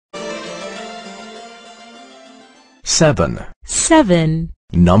7. 7.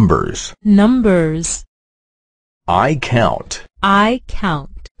 Numbers. Numbers. I count. I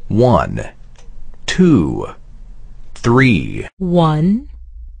count. 1, 2, 3. 1,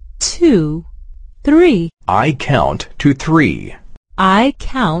 2, 3. I count to 3. I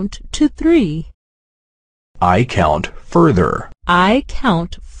count to 3. I count further. I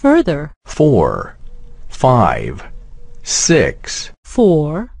count further. 4, 5, 6.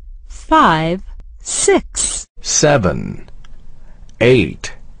 4, 5, 6. 7,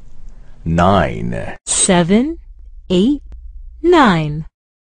 8, 9. 7, 8, 9.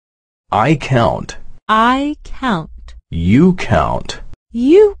 I count. I count. You count.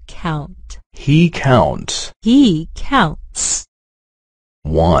 You count. He counts. He counts.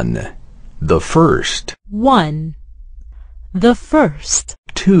 1. The first. 1. The first.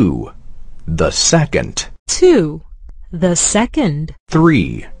 2. The second. 2. The second.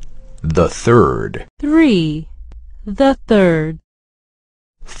 3. The third. 3. The third.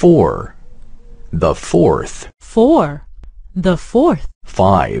 4. The fourth. 4. The fourth.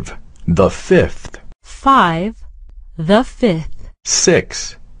 5. The fifth. 5. The fifth.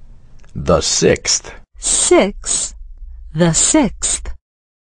 6. The sixth. 6. The sixth.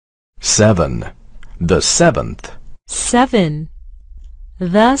 7. The seventh. 7.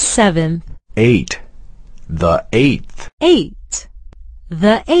 The seventh. 8. The eighth. 8.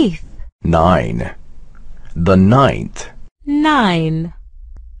 The eighth. 9. The ninth. 9.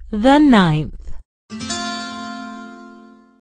 The ninth.